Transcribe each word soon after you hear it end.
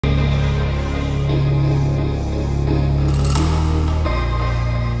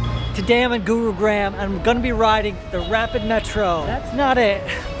Today I'm in Gurugram and I'm gonna be riding the Rapid Metro. That's not it,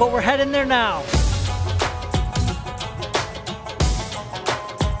 but we're heading there now.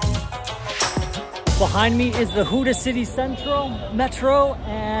 Behind me is the Huda City Central Metro,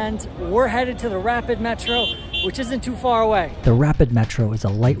 and we're headed to the Rapid Metro, which isn't too far away. The Rapid Metro is a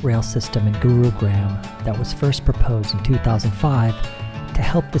light rail system in Gurugram that was first proposed in 2005 to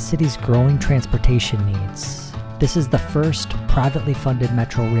help the city's growing transportation needs. This is the first privately funded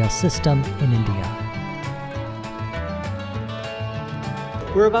metro rail system in India.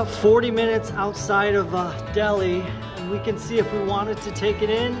 We're about 40 minutes outside of Delhi, and we can see if we wanted to take it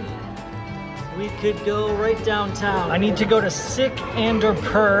in, we could go right downtown. I need to go to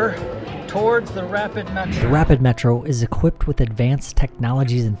Sikanderpur towards the Rapid Metro. The Rapid Metro is equipped with advanced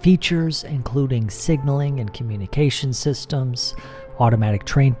technologies and features, including signaling and communication systems, automatic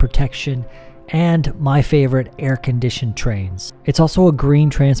train protection, and my favorite, air-conditioned trains. It's also a green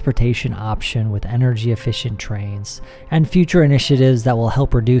transportation option with energy-efficient trains and future initiatives that will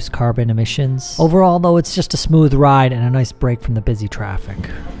help reduce carbon emissions. Overall, though, it's just a smooth ride and a nice break from the busy traffic.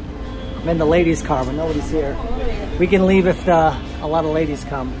 I'm in the ladies' car, but nobody's here. We can leave if a lot of ladies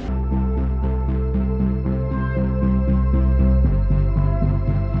come.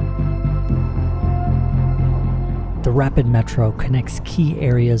 The Rapid Metro connects key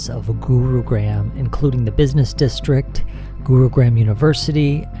areas of Gurugram, including the business district, Gurugram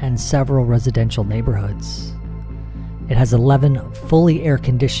University, and several residential neighborhoods. It has 11 fully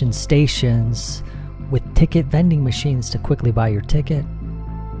air-conditioned stations with ticket vending machines to quickly buy your ticket.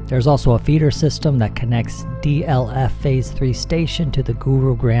 There's also a feeder system that connects DLF Phase 3 station to the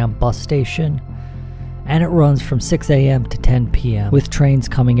Gurugram bus station, and it runs from 6 a.m. to 10 p.m. with trains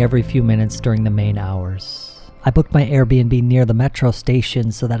coming every few minutes during the main hours. I booked my Airbnb near the metro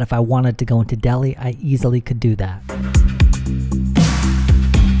station so that if I wanted to go into Delhi, I easily could do that.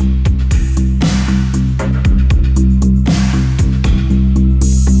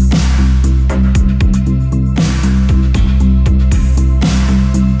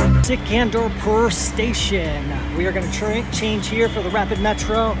 Sikanderpur Station. We are going to change here for the Rapid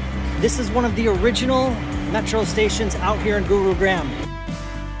Metro. This is one of the original metro stations out here in Gurugram.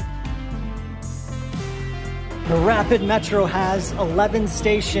 The Rapid Metro has 11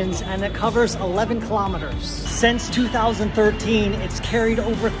 stations and it covers 11 kilometers. Since 2013, it's carried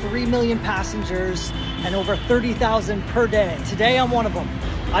over 3 million passengers and over 30,000 per day. Today, I'm one of them.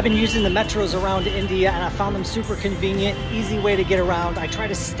 I've been using the metros around India and I found them super convenient, easy way to get around. I try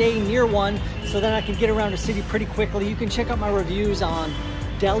to stay near one so that I can get around the city pretty quickly. You can check out my reviews on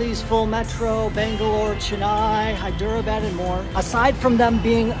Delhi's full metro, Bangalore, Chennai, Hyderabad, and more. Aside from them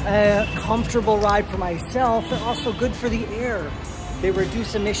being a comfortable ride for myself, they're also good for the air. They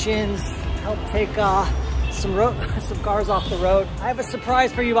reduce emissions, help take some cars off the road. I have a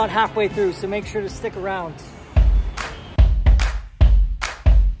surprise for you about halfway through, so make sure to stick around.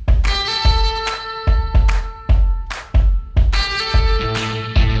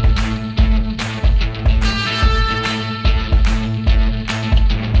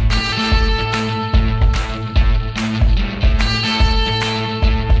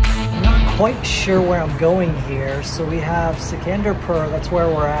 Quite sure where I'm going here. So we have Sikanderpur, that's where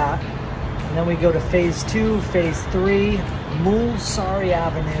we're at. And then we go to Phase 2, Phase 3, Moulsari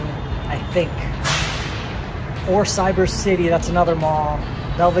Avenue, I think. Or Cyber City, that's another mall.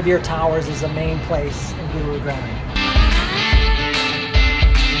 Belvedere Towers is a main place in Gurugram.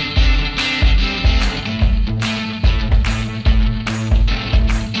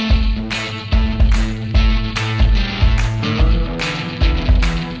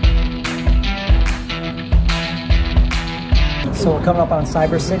 So we're coming up on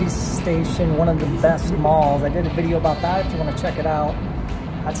Cyber City Station, one of the best malls. I did a video about that if you want to check it out.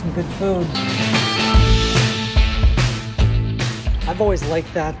 Had some good food. I've always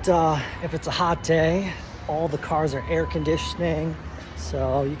liked that if it's a hot day, all the cars are air conditioning,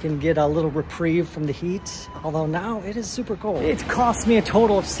 so you can get a little reprieve from the heat. Although now it is super cold. It cost me a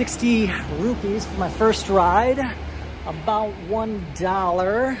total of 60 rupees for my first ride, about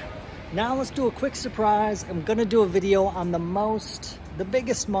 $1. Now let's do a quick surprise. I'm gonna do a video on the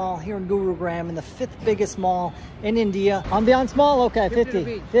biggest mall here in Gurugram and the 5th biggest mall in India. Ambiance Mall, okay,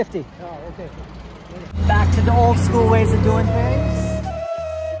 50. Oh, okay. Back to the old school ways of doing things.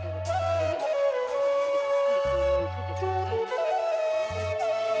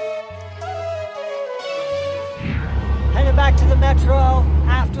 Headed back to the metro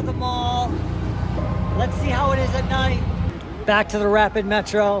after the mall. Let's see how it is at night. Back to the Rapid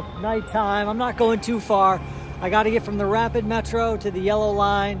Metro, nighttime. I'm not going too far. I got to get from the Rapid Metro to the yellow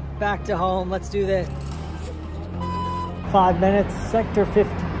line, back to home. Let's do this. 5 minutes, Sector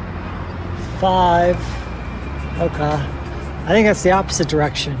 50. 5. Okay. I think that's the opposite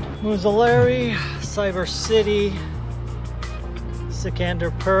direction. Moulsari, Cyber City,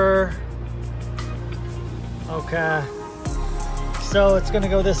 Sikanderpur. Okay. So it's gonna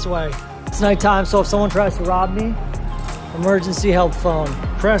go this way. It's nighttime, so if someone tries to rob me, emergency help phone.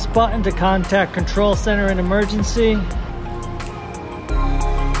 Press button to contact control center in emergency.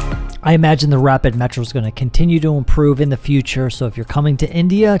 I imagine the rapid metro is going to continue to improve in the future, so if you're coming to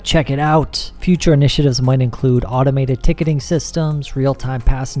India, check it out. Future initiatives might include automated ticketing systems, real-time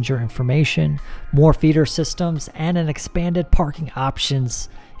passenger information, more feeder systems, and an expanded parking options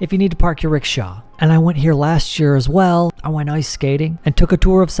if you need to park your rickshaw. And I went here last year as well. I went ice skating and took a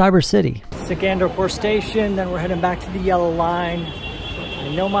tour of Cyber City. Sikanderpur Station, then we're heading back to the yellow line.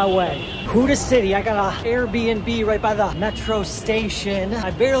 I know my way. Huda City, I got an Airbnb right by the metro station.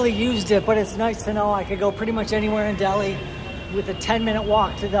 I barely used it, but it's nice to know I could go pretty much anywhere in Delhi with a 10-minute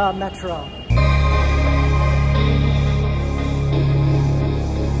walk to the metro.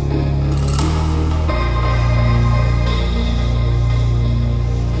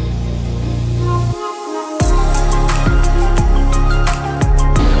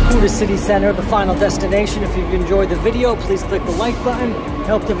 Huda City Center, the final destination. If you've enjoyed the video, please click the like button.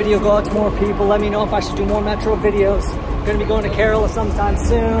 Help the video go out to more people. Let me know if I should do more metro videos. I'm gonna be going to Kerala sometime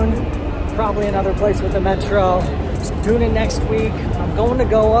soon. Probably another place with the metro. So tune in next week. I'm going to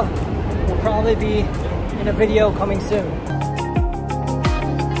Goa. We'll probably be in a video coming soon.